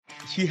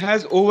She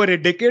has over a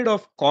decade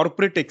of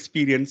corporate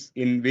experience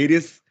in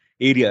various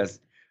areas,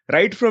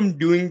 right from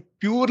doing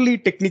purely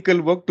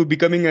technical work to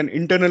becoming an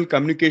internal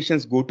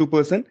communications go to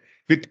person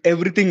with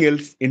everything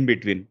else in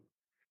between.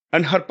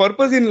 And her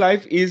purpose in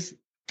life is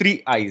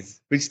three I's,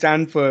 which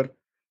stand for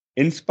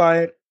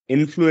inspire,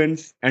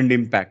 influence, and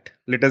impact.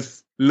 Let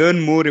us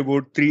learn more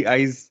about three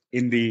I's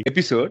in the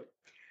episode.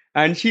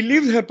 And she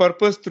lives her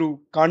purpose through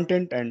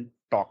content and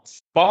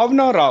talks.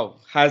 Bhavana Rao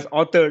has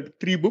authored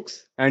three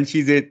books, and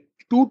she's a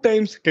two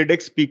times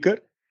TEDx speaker,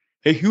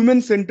 a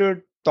human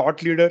centered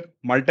thought leader,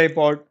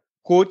 multipod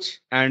coach,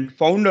 and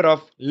founder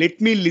of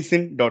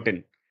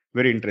LetMeListen.in.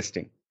 Very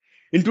interesting.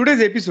 In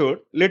today's episode,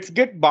 let's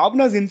get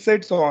Bhavana's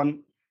insights on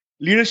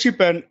leadership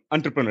and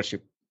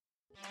entrepreneurship.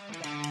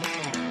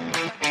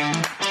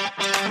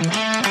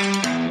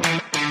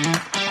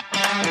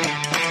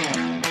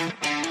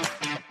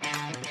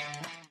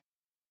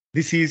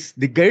 This is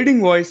the Guiding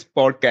Voice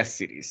podcast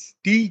series,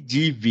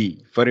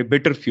 TGV, for a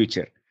better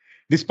future.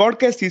 This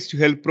podcast is to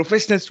help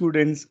professional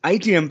students,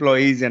 IT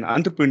employees, and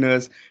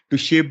entrepreneurs to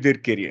shape their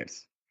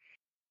careers.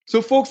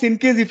 So, folks, in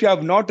case if you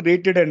have not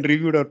rated and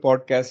reviewed our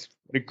podcast,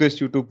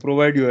 request you to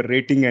provide your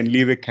rating and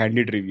leave a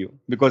candid review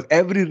because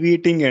every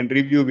rating and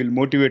review will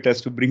motivate us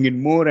to bring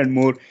in more and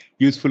more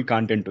useful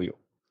content to you.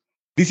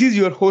 This is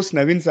your host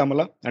Naveen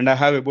Samala, and I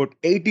have about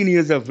 18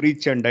 years of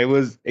rich and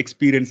diverse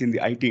experience in the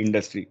IT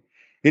industry.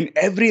 In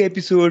every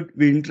episode,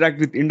 we interact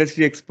with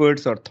industry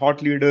experts or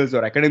thought leaders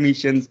or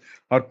academicians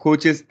or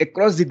coaches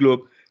across the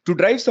globe to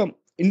drive some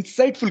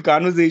insightful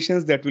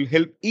conversations that will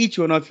help each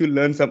one of you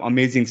learn some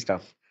amazing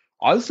stuff.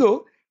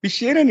 Also, we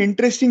share an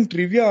interesting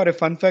trivia or a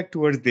fun fact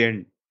towards the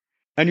end.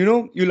 And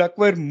you'll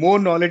acquire more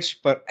knowledge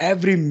per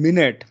every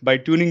minute by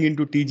tuning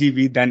into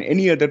TGV than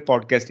any other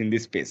podcast in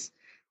this space.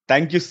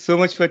 Thank you so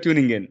much for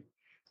tuning in.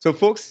 So,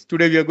 folks,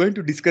 today we are going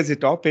to discuss a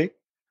topic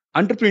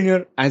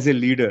entrepreneur as a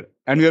leader.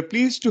 And we are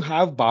pleased to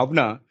have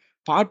Bhavna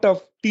part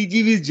of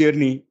TGV's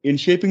journey in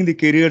shaping the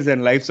careers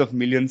and lives of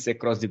millions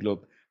across the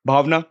globe.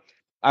 Bhavna,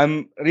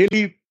 I'm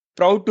really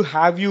proud to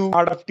have you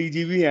part of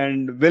TGV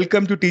and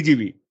welcome to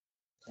TGV.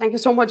 Thank you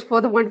so much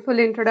for the wonderful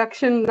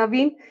introduction,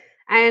 Naveen.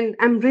 And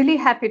I'm really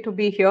happy to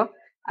be here.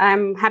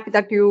 I'm happy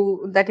that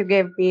you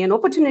gave me an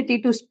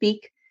opportunity to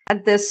speak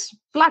at this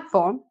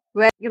platform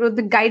where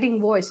the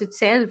guiding voice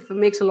itself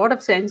makes a lot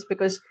of sense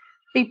because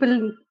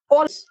people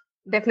all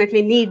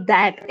definitely need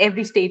that at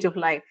every stage of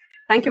life.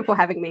 Thank you for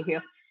having me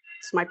here.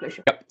 It's my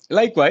pleasure. Yeah,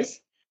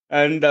 likewise.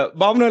 And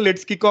Bhavna,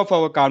 let's kick off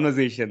our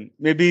conversation.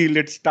 Maybe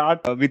let's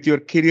start with your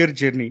career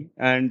journey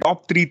and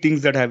top three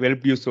things that have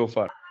helped you so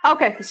far.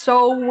 Okay,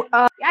 so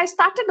I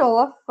started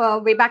off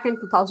way back in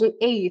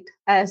 2008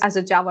 as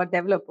a Java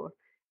developer.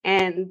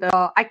 And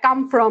I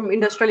come from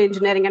industrial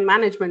engineering and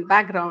management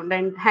background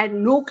and had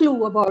no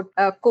clue about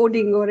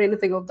coding or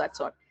anything of that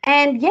sort.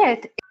 And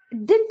yet,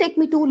 it didn't take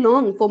me too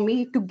long for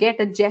me to get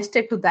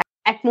adjusted to that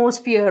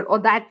atmosphere or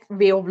that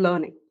way of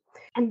learning.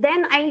 And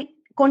then I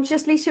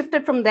consciously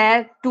shifted from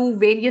there to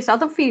various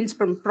other fields,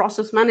 from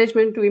process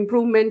management to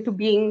improvement to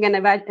being an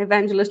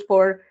evangelist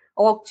for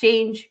org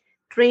change,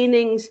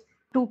 trainings,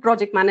 to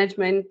project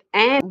management.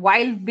 And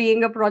while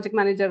being a project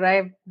manager,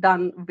 I've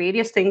done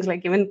various things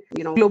like even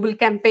global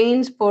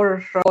campaigns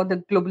for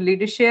the global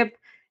leadership,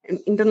 and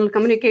internal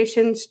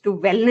communications to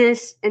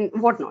wellness and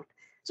whatnot.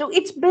 So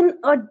it's been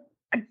a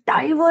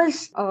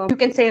diverse, you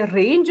can say, a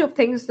range of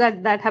things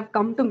that have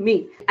come to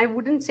me. I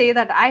wouldn't say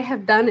that I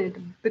have done it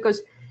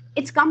because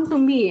it's come to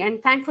me,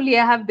 and thankfully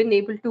I have been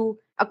able to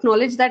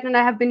acknowledge that, and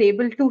I have been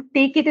able to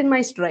take it in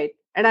my stride,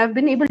 and I've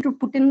been able to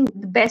put in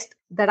the best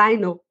that I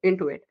know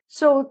into it.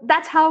 So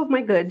that's how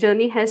my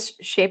journey has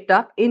shaped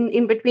up.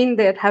 In between,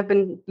 there have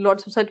been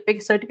lots of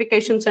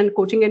certifications and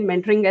coaching and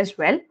mentoring as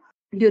well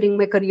during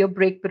my career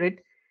break period.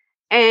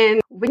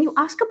 And when you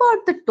ask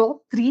about the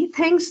top three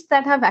things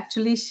that have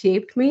actually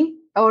shaped me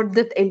or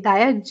the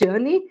entire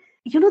journey,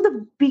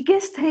 the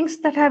biggest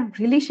things that have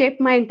really shaped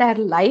my entire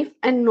life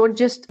and not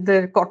just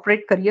the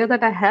corporate career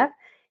that I have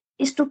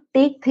is to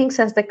take things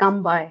as they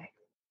come by.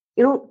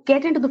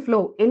 Get into the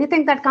flow.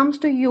 Anything that comes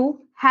to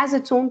you has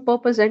its own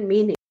purpose and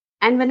meaning.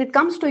 And when it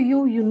comes to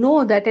you, you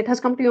know that it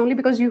has come to you only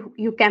because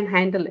you can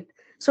handle it.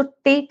 So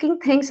taking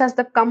things as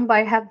they come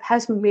by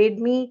has made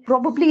me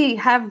probably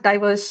have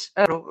diverse.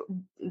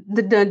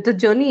 The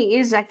journey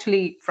is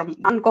actually from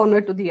one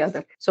corner to the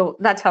other. So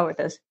that's how it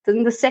is.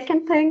 Then the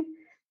second thing,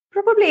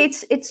 probably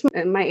it's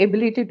my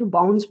ability to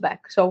bounce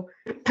back. So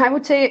I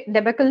would say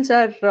debacles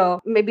are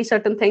maybe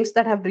certain things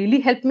that have really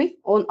helped me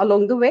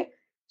along the way.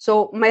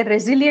 So my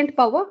resilient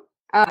power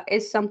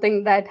is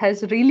something that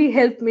has really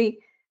helped me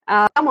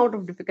come out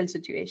of difficult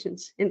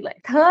situations in life.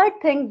 Third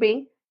thing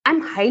being,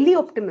 I'm highly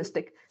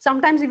optimistic,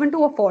 sometimes even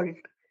to a fault.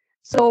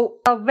 So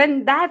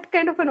when that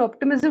kind of an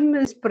optimism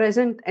is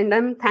present, and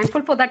I'm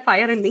thankful for that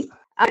fire in me,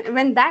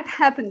 when that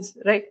happens,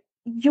 right,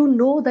 you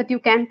know that you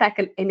can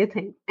tackle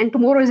anything, and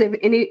tomorrow is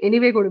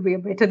anyway going to be a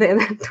better day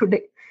than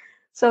today.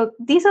 So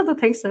these are the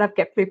things that have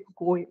kept me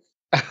going.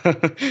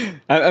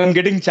 I'm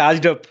getting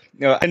charged up.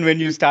 And when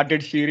you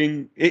started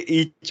sharing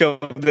each of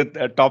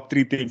the top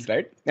three things,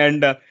 right?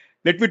 And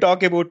let me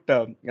talk about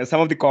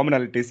some of the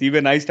commonalities.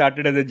 Even I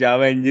started as a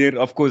Java engineer.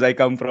 Of course, I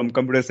come from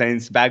computer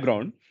science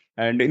background.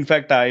 And in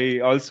fact, I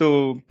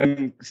also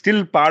am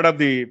still part of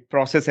the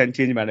process and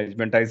change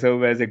management. I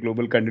serve as a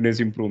global continuous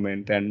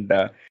improvement, and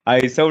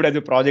I served as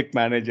a project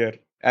manager.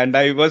 And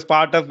I was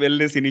part of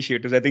wellness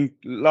initiatives. I think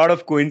a lot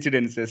of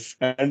coincidences.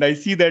 And I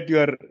see that you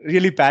are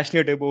really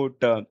passionate about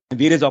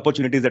various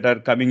opportunities that are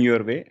coming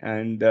your way.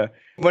 And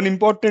one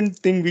important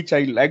thing which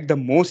I like the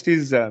most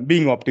is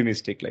being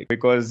optimistic, like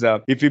because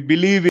if we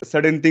believe in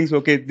certain things,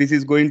 okay, this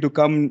is going to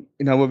come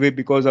in our way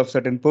because of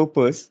certain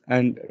purpose,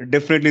 and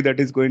definitely that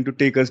is going to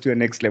take us to a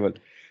next level.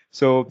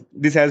 So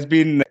this has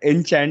been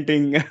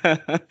enchanting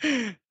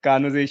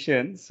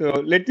conversation. So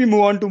let me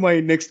move on to my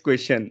next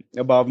question,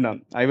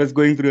 Bhavna. I was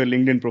going through your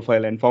LinkedIn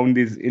profile and found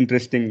these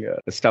interesting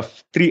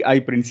stuff. 3 I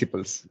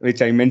principles,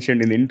 which I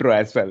mentioned in the intro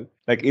as well,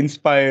 like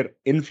inspire,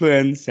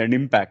 influence, and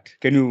impact.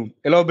 Can you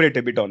elaborate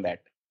a bit on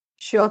that?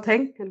 Sure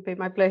thing. It'll be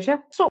my pleasure.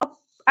 So,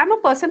 I'm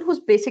a person who's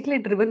basically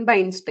driven by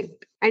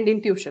instinct and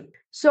intuition.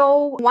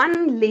 So,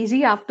 one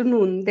lazy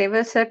afternoon, there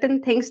were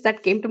certain things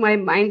that came to my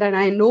mind, and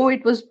I know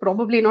it was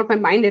probably not my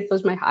mind, it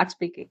was my heart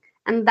speaking.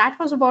 And that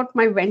was about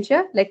my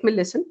venture. Let me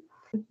listen.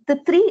 The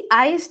 3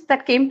 I's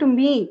that came to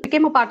me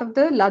became a part of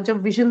the larger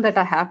vision that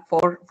I have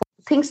for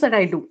things that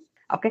I do.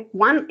 Okay.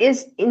 One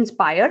is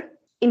inspire,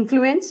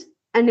 influence,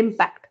 and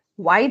impact.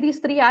 Why these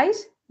 3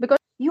 I's? Because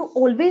you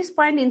always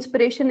find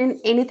inspiration in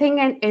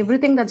anything and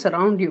everything that's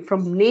around you.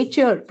 From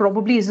nature,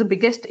 probably is the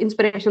biggest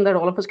inspiration that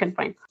all of us can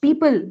find.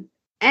 People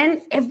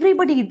and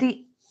everybody,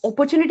 the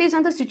opportunities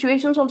and the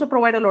situations also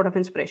provide a lot of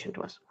inspiration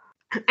to us.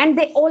 And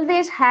they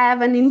always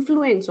have an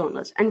influence on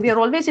us. And we are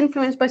always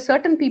influenced by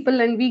certain people,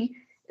 and we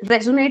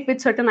resonate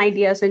with certain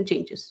ideas and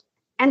changes.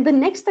 And the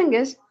next thing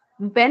is,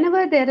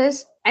 whenever there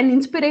is an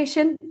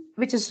inspiration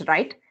which is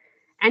right,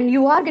 and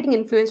you are getting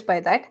influenced by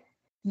that,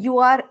 you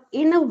are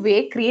in a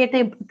way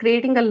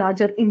creating a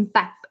larger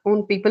impact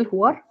on people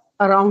who are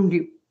around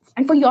you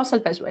and for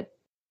yourself as well,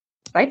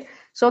 right?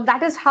 So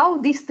that is how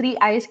these 3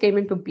 I's came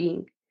into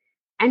being.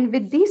 And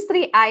with these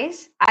 3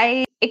 I's,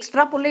 I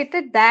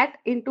extrapolated that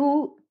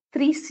into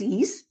 3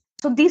 C's.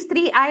 So these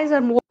 3 I's are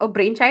more a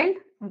brainchild.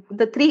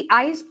 The 3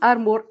 I's are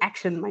more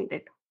action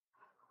minded,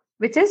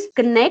 which is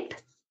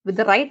connect with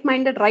the right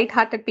minded, right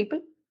hearted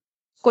people,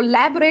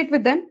 collaborate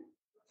with them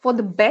for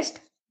the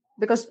best,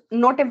 because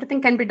not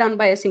everything can be done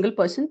by a single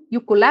person. You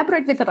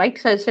collaborate with the right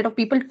set of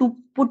people to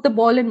put the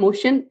ball in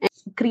motion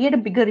and create a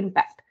bigger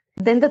impact.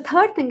 Then the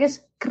third thing is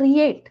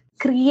create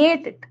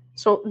it.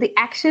 So the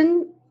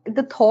action,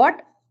 the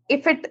thought,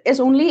 if it is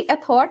only a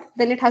thought,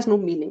 then it has no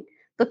meaning.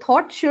 The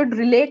thought should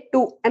relate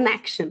to an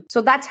action.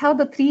 So that's how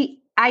the 3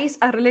 I's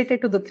are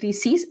related to the 3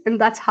 C's, and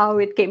that's how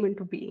it came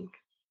into being.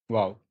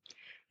 Wow.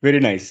 Very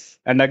nice.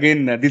 And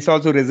again, this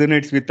also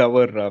resonates with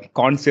our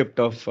concept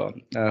of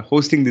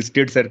hosting the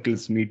state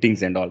circles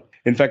meetings and all.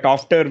 In fact,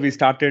 after we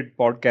started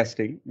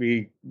podcasting,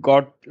 we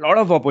got a lot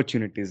of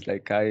opportunities.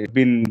 Like I've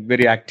been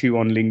very active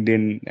on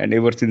LinkedIn, and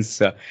ever since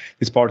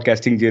this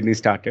podcasting journey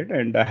started,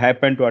 and I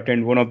happened to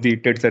attend one of the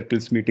TED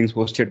circles meetings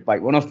hosted by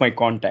one of my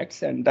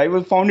contacts, and I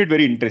found it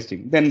very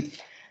interesting. Then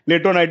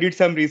later on, I did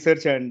some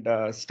research and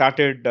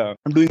started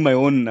doing my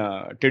own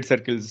TED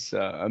circles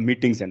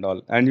meetings and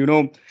all.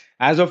 And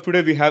as of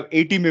today, we have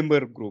 80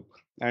 member group,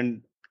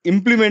 and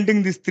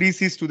implementing these 3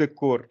 C's to the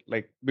core,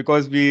 like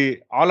because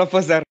we all of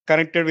us are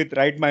connected with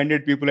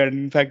right-minded people, and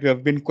in fact we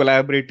have been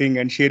collaborating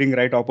and sharing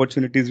right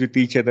opportunities with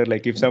each other.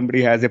 Like if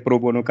somebody has a pro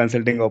bono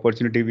consulting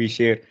opportunity, we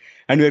share,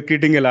 and we are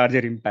creating a larger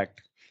impact.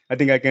 I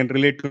think I can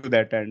relate to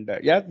that. And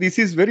yeah, this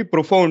is very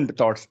profound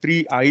thoughts.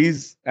 3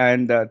 I's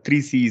and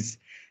 3 C's.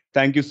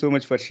 Thank you so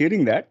much for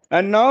sharing that.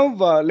 And now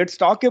let's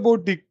talk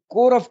about the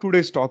core of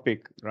today's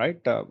topic, right?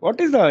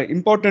 What is the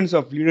importance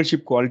of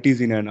leadership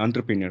qualities in an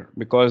entrepreneur?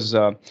 Because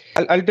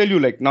I'll tell you,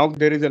 like now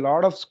there is a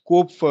lot of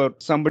scope for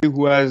somebody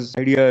who has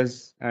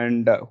ideas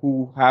and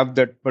who have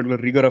that particular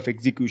rigor of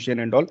execution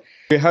and all.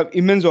 They have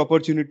immense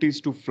opportunities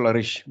to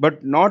flourish,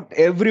 but not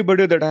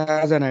everybody that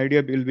has an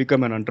idea will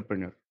become an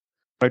entrepreneur.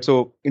 Right.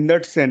 So, in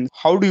that sense,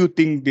 how do you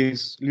think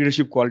these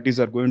leadership qualities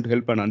are going to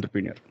help an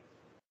entrepreneur?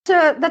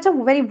 So that's a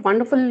very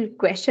wonderful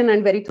question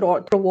and very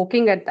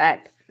thought-provoking at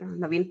that,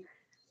 Naveen.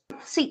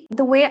 See,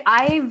 the way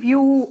I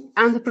view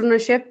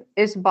entrepreneurship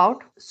is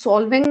about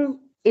solving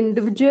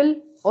individual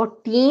or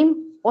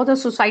team or the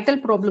societal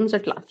problems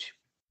at large.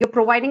 You're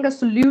providing a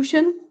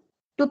solution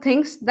to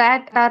things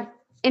that are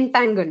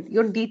entangled.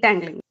 You're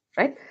detangling,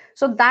 right?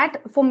 So that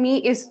for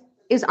me is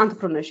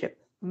entrepreneurship,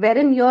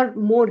 wherein you're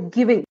more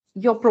giving.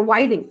 You're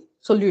providing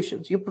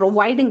solutions. You're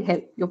providing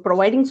help. You're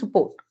providing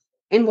support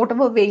in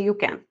whatever way you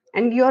can,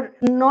 and you're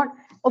not,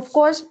 of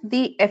course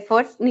the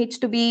effort needs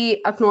to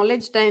be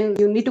acknowledged and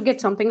you need to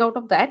get something out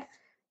of that.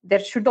 There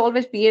should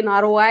always be an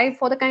ROI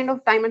for the kind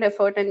of time and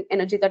effort and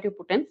energy that you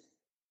put in.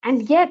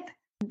 And yet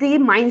the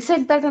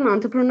mindset that an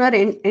entrepreneur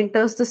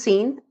enters the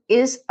scene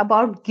is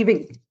about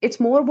giving. It's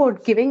more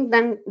about giving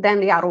than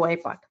the ROI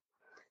part.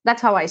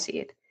 That's how I see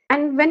it.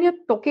 And when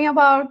you're talking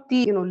about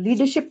the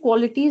leadership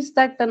qualities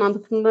that an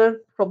entrepreneur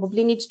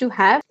probably needs to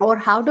have, or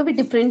how do we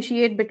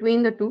differentiate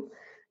between the two,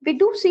 we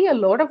do see a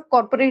lot of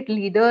corporate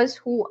leaders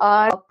who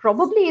are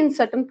probably in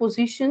certain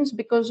positions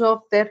because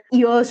of their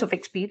years of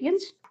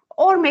experience,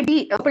 or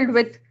maybe coupled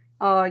with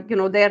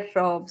their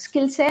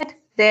skill set,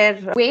 their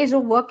ways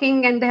of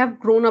working, and they have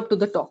grown up to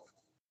the top,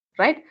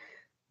 right?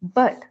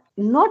 But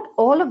not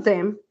all of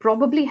them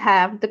probably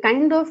have the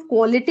kind of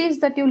qualities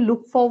that you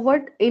look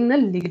forward in a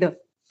leader.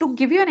 To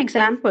give you an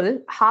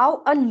example,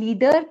 how a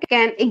leader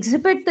can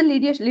exhibit the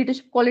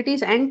leadership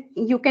qualities, and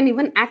you can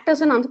even act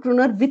as an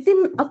entrepreneur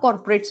within a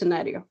corporate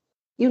scenario.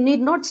 You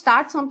need not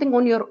start something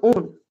on your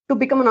own to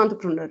become an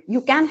entrepreneur.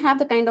 You can have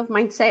the kind of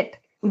mindset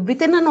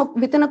within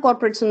a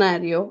corporate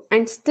scenario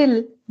and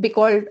still be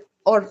called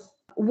or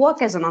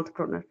work as an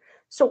entrepreneur.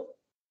 So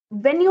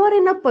when you are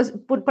in a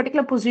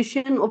particular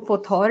position of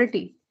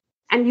authority,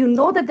 and you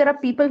know that there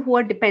are people who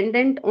are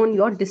dependent on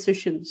your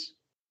decisions,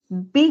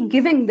 be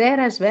giving there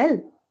as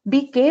well.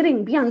 Be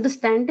caring, be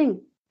understanding,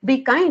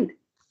 be kind,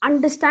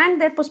 understand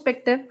their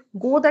perspective,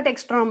 go that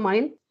extra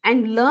mile,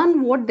 and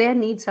learn what their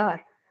needs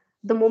are.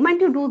 The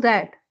moment you do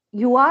that,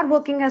 you are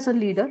working as a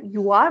leader,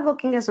 you are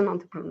working as an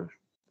entrepreneur,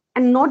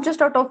 and not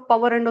just out of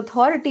power and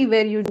authority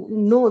where you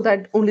know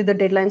that only the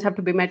deadlines have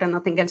to be met and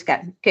nothing else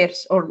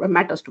cares or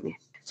matters to me.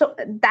 So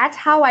that's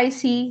how I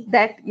see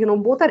that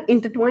both are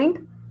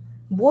intertwined,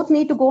 both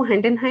need to go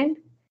hand in hand.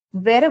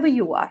 Wherever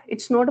you are,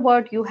 it's not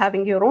about you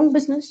having your own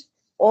business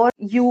or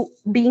you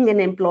being an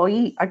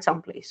employee at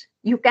some place.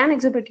 You can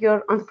exhibit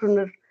your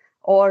entrepreneur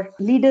or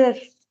leader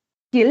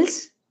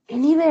skills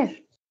anywhere.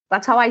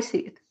 That's how I see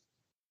it.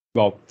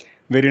 Wow,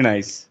 very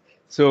nice.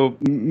 So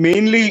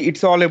mainly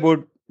it's all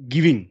about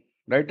giving,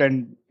 right?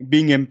 And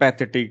being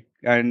empathetic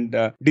and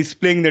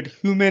displaying that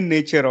human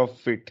nature of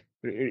it,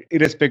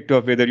 irrespective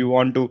of whether you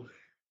want to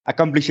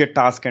accomplish a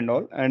task and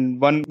all. And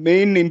one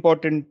main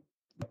important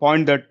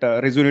point that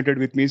resonated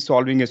with me is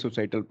solving a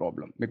societal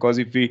problem. Because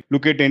if we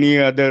look at any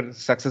other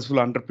successful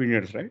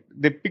entrepreneurs, right,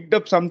 they picked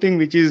up something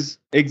which is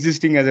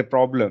existing as a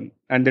problem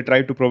and they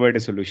try to provide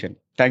a solution.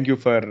 Thank you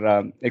for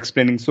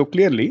explaining so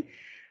clearly.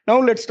 Now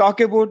let's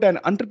talk about an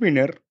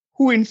entrepreneur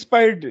who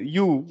inspired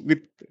you with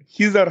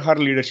his or her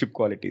leadership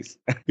qualities,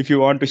 if you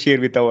want to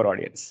share with our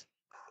audience.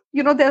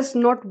 There's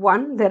not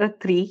one, there are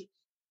three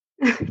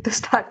to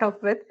start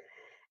off with.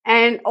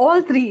 And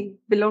all three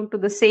belong to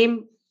the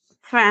same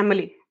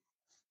family,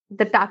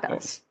 the Oh,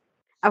 Tatas.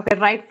 Okay,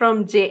 right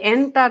from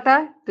J.N.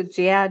 Tata to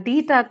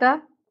J.R.D. Tata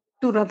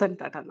to Ratan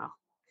Tata now.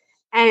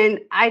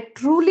 And I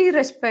truly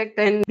respect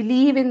and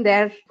believe in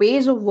their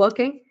ways of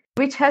working,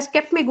 which has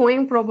kept me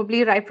going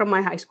probably right from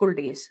my high school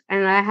days.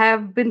 And I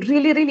have been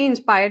really, really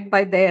inspired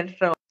by their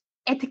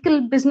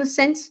ethical business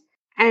sense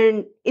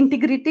and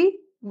integrity,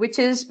 which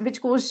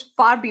goes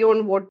far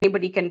beyond what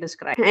anybody can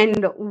describe.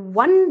 And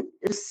one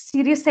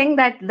serious thing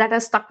that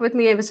has stuck with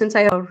me ever since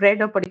I read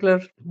a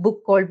particular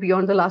book called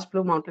Beyond the Last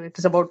Blue Mountain. It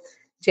is about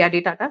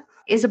J.R.D. Tata.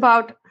 Is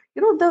about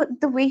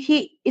the way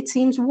he, it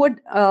seems,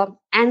 would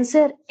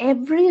answer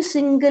every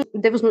single.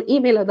 There was no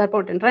email at that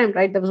point in time,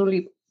 right? There was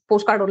only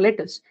postcard or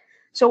letters.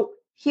 So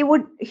he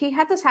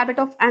had this habit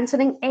of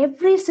answering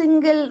every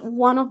single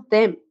one of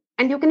them.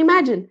 And you can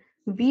imagine,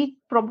 we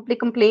probably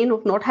complain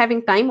of not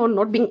having time or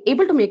not being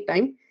able to make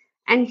time,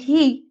 and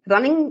he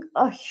running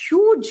a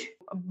huge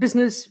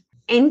business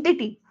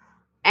entity,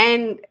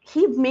 and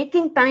he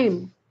making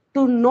time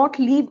to not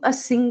leave a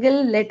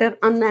single letter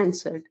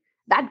unanswered.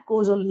 That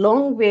goes a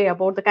long way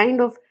about the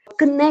kind of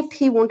connect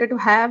he wanted to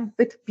have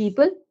with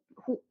people,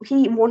 who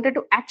he wanted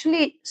to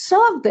actually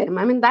serve them.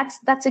 I mean,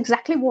 that's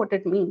exactly what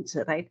it means,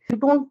 right? You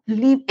don't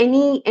leave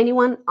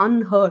anyone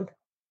unheard,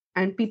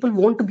 and people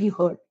want to be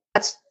heard.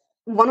 That's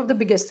one of the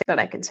biggest things that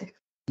I can say.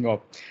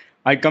 wow.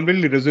 I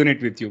completely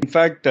resonate with you. In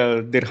fact,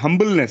 their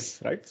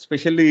humbleness, right?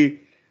 Especially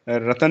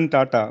Ratan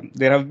Tata,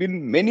 there have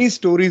been many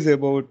stories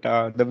about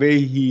the way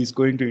he is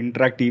going to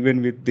interact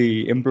even with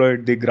the employee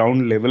at the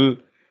ground level,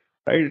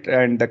 right?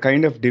 And the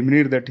kind of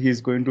demeanor that he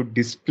is going to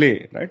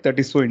display, right? That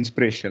is so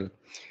inspirational.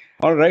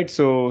 All right.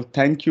 So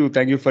thank you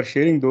for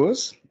sharing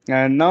those.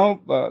 And now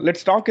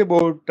let's talk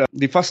about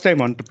the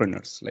first-time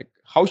entrepreneurs. Like,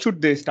 how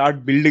should they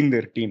start building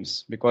their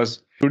teams?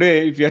 Because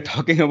today, if you are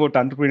talking about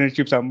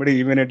entrepreneurship, somebody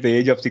even at the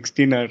age of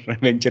 16 are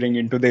venturing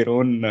into their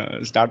own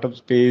startup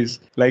space.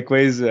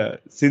 Likewise,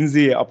 since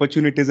the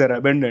opportunities are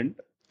abundant,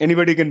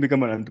 anybody can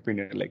become an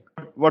entrepreneur. Like,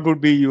 what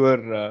would be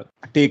your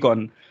take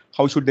on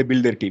how should they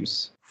build their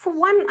teams? For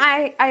one,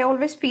 I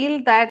always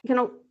feel that,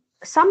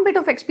 some bit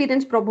of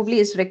experience probably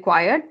is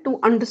required to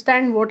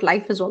understand what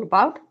life is all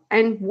about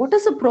and what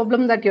is the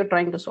problem that you're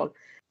trying to solve.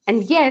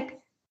 And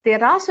yet,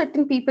 there are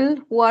certain people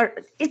who are,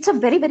 it's a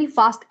very, very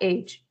fast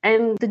age.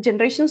 And the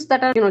generations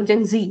that are,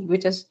 Gen Z,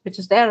 which is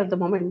there at the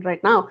moment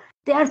right now,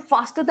 they are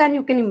faster than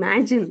you can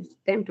imagine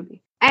them to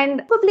be.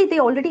 And probably they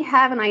already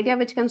have an idea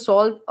which can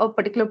solve a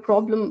particular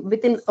problem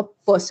within a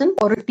person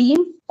or a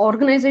team,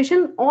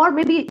 organization, or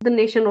maybe the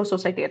nation or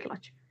society at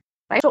large.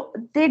 Right? So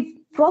they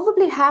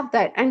probably have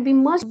that, and we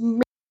must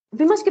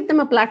give them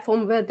a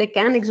platform where they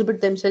can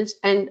exhibit themselves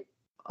and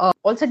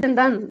All said and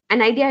done,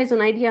 an idea is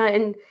an idea,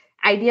 and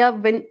idea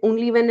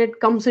when it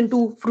comes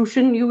into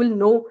fruition, you will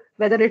know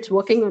whether it's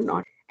working or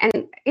not.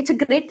 And it's a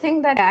great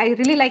thing that I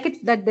really like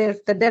it that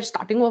they're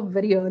starting off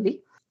very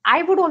early.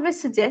 I would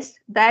always suggest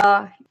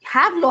that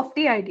have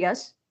lofty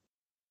ideas,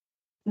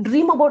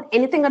 dream about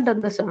anything under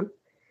the sun,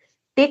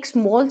 take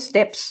small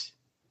steps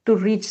to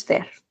reach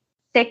there.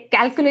 Take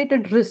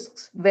calculated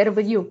risks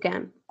wherever you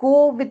can.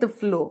 Go with the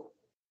flow.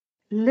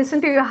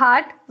 Listen to your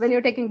heart when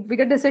you're taking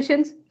bigger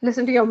decisions.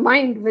 Listen to your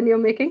mind when you're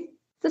making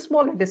the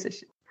smaller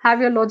decision.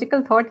 Have your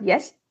logical thought,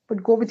 yes,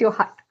 but go with your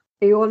heart.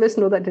 You always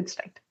know that it's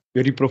right.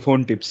 Very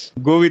profound tips.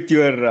 Go with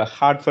your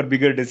heart for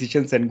bigger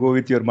decisions and go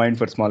with your mind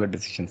for smaller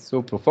decisions.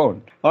 So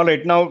profound. All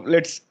right, now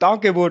let's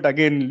talk about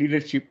again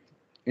leadership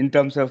in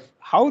terms of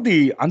how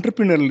the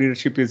entrepreneurial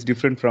leadership is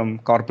different from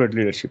corporate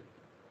leadership.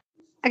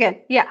 Again,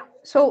 yeah.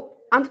 So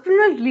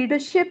entrepreneurial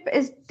leadership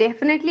is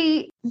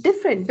definitely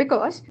different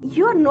because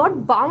you are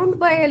not bound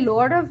by a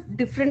lot of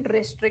different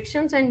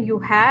restrictions and you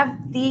have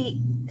the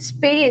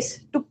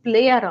space to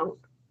play around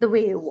the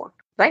way you want,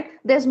 right?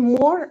 There's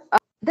more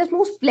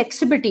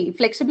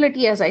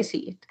flexibility as I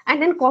see it.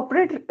 And in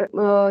corporate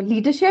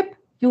leadership,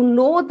 you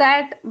know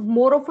that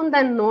more often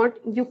than not,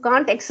 you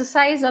can't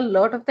exercise a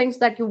lot of things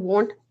that you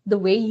want the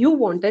way you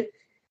want it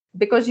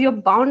because you're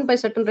bound by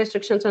certain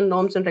restrictions and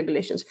norms and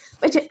regulations,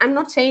 which I'm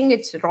not saying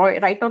it's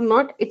right or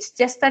not. It's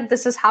just that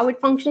this is how it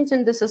functions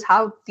and this is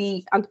how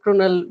the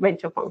entrepreneurial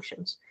venture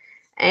functions.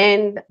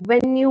 And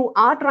when you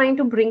are trying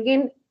to bring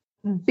in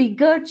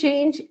bigger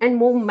change and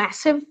more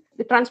massive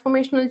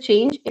transformational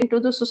change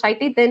into the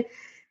society, then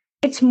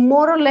it's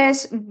more or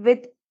less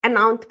with an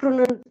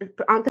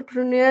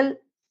entrepreneurial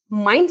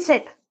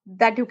mindset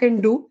that you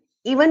can do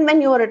even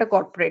when you are at a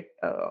corporate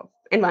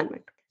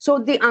environment. So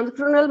the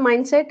entrepreneurial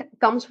mindset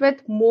comes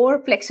with more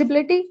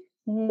flexibility,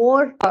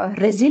 more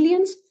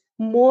resilience,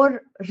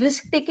 more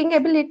risk-taking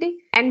ability,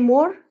 and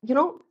more,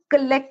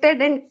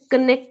 collected and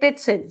connected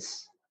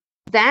sense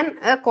than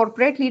a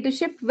corporate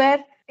leadership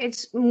where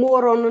it's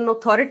more on an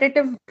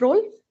authoritative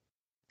role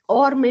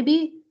or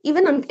maybe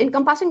even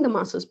encompassing the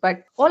masses,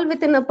 but all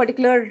within a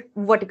particular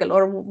vertical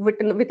or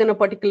within a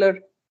particular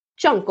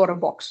chunk or a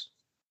box.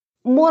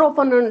 More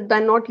often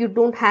than not, you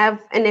don't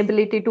have an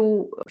ability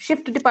to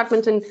shift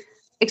departments and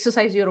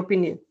exercise your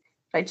opinion,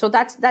 right? So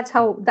that's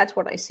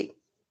what I see.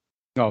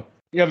 Oh,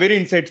 yeah, very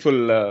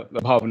insightful,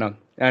 Bhavana.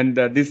 And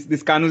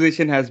this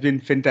conversation has been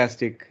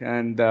fantastic.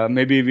 And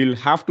maybe we'll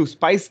have to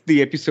spice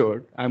the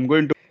episode. I'm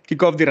going to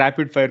kick off the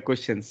rapid fire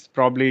questions.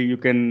 Probably you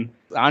can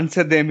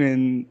answer them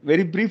in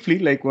very briefly,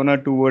 like one or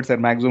two words or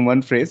maximum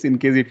one phrase. In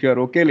case if you're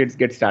okay, let's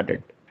get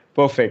started.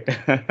 Perfect.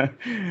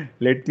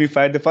 Let me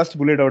fire the first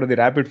bullet out of the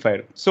rapid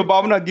fire. So,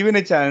 Bhavana, given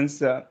a chance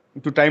to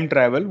time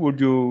travel, would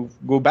you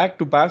go back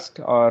to past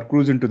or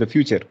cruise into the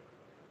future?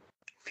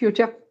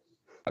 Future.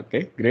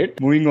 Okay, great.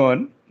 Moving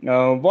on.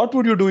 What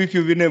would you do if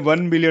you win a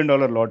 $1 million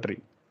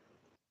lottery?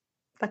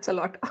 That's a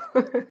lot.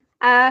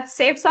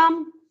 Save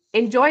some,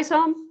 enjoy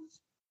some,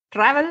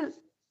 travel,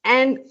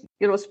 and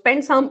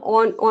spend some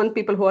on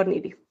people who are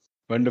needy.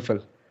 Wonderful.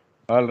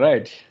 All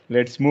right.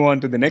 Let's move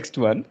on to the next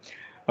one.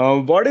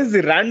 What is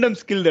the random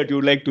skill that you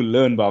would like to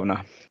learn,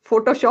 Bhavna?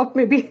 Photoshop,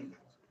 maybe.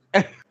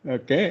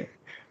 Okay.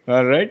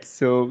 All right.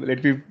 So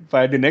let me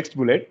fire the next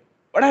bullet.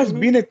 What has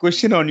been a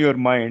question on your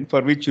mind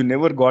for which you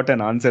never got an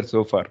answer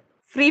so far?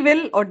 Free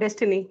will or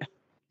destiny?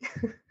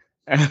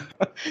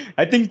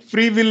 I think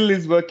free will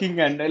is working,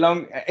 and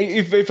along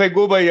if I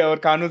go by our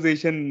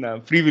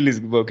conversation, free will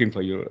is working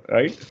for you,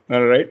 right?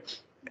 All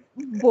right.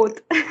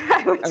 Both,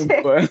 I would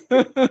say.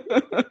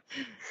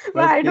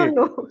 But I don't Okay.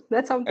 know.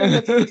 That's something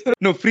that's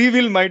No, free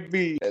will might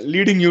be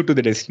leading you to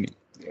the destiny.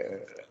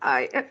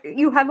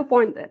 you have a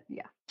point there.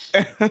 Yeah.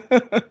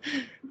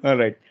 All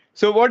right.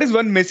 So, what is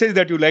one message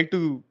that you like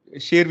to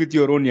share with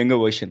your own younger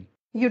version?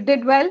 You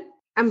did well.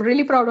 I'm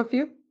really proud of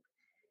you.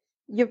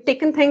 You've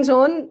taken things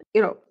on,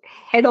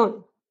 head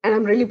on, and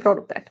I'm really proud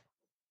of that.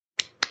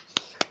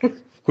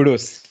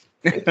 Kudos.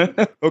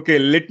 Okay,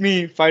 let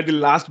me fire the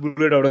last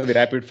bullet out of the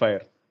rapid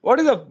fire. What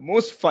is the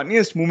most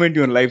funniest moment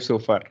in your life so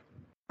far?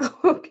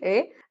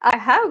 Okay, I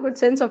have a good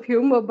sense of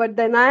humor, but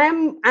then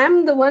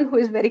I'm the one who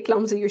is very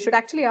clumsy. You should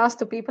actually ask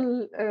the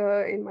people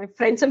in my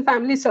friends and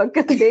family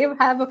circle. They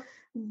have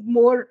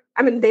more.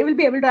 I mean, they will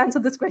be able to answer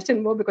this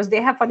question more because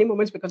they have funny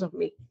moments because of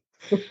me.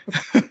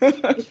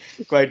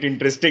 Quite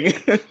interesting.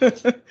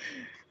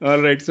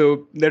 All right,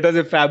 so that was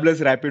a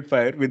fabulous rapid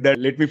fire. With that,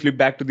 let me flip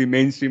back to the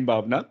mainstream,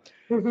 Bhavna,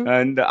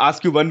 and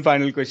ask you one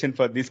final question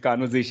for this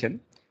conversation.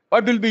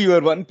 What will be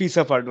your one piece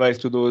of advice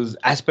to those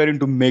aspiring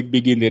to make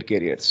big in their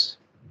careers?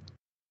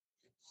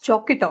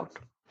 Chalk it out.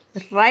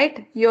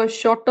 Write your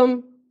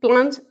short-term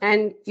plans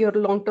and your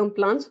long-term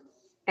plans.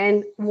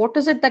 And what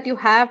is it that you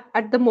have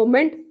at the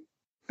moment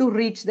to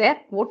reach there?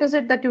 What is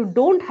it that you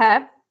don't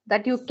have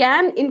that you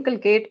can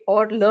inculcate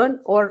or learn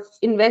or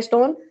invest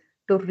on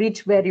to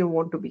reach where you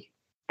want to be?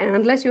 And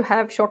unless you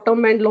have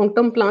short-term and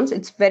long-term plans,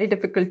 it's very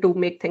difficult to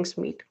make things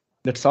meet.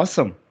 That's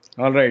awesome.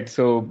 All right.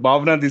 So,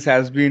 Bhavna, this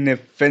has been a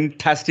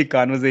fantastic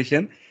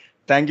conversation.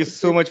 Thank you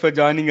so much for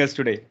joining us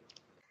today.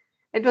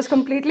 It was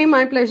completely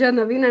my pleasure,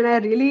 Naveen, and I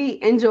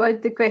really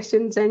enjoyed the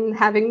questions and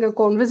having a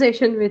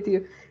conversation with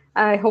you.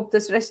 I hope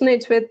this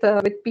resonates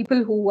with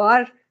people who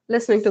are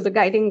listening to the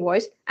guiding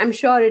voice. I'm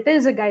sure it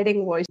is a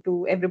guiding voice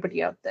to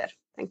everybody out there.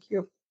 Thank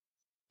you.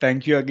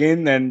 Thank you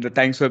again, and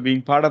thanks for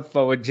being part of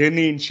our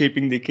journey in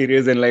shaping the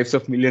careers and lives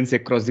of millions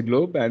across the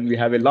globe. And we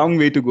have a long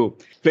way to go.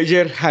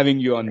 Pleasure having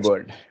you on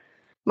board.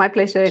 My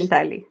pleasure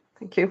entirely.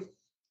 Thank you.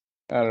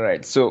 All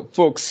right. So,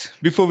 folks,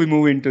 before we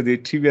move into the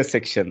trivia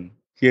section,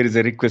 here is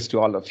a request to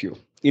all of you.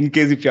 In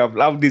case if you have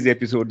loved this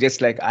episode just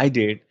like I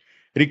did,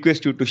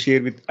 request you to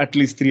share with at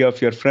least three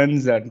of your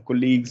friends and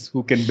colleagues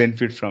who can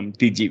benefit from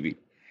TGV.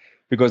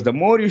 Because the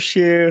more you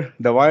share,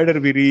 the wider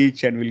we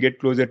reach and we'll get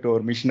closer to our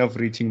mission of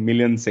reaching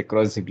millions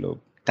across the globe.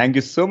 Thank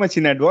you so much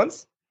in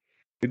advance.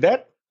 With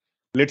that,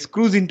 let's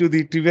cruise into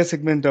the trivia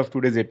segment of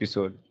today's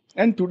episode.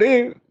 And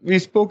today we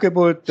spoke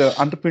about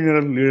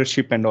entrepreneurial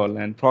leadership and all,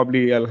 and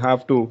probably I'll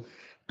have to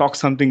talk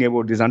something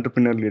about this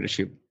entrepreneurial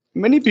leadership.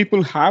 Many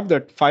people have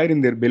that fire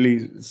in their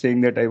belly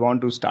saying that I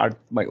want to start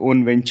my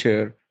own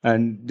venture,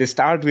 and they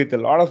start with a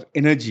lot of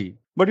energy.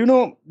 But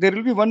there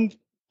will be one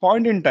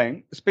point in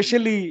time,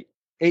 especially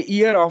a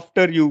year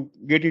after you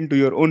get into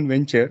your own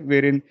venture,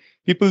 wherein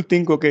people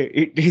think, okay,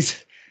 it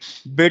is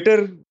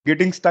better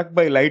getting stuck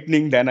by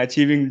lightning than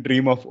achieving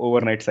dream of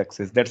overnight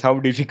success. That's how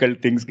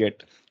difficult things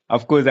get.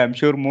 Of course, I'm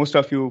sure most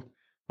of you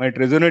might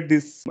resonate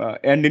this,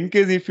 and in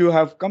case if you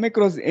have come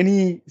across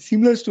any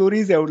similar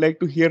stories, I would like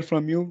to hear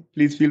from you.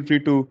 Please feel free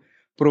to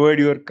provide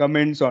your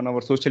comments on our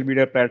social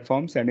media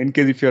platforms, and in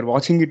case if you're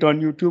watching it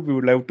on YouTube, we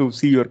would love to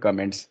see your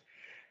comments.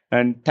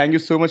 And thank you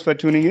so much for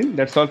tuning in.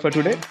 That's all for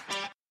today.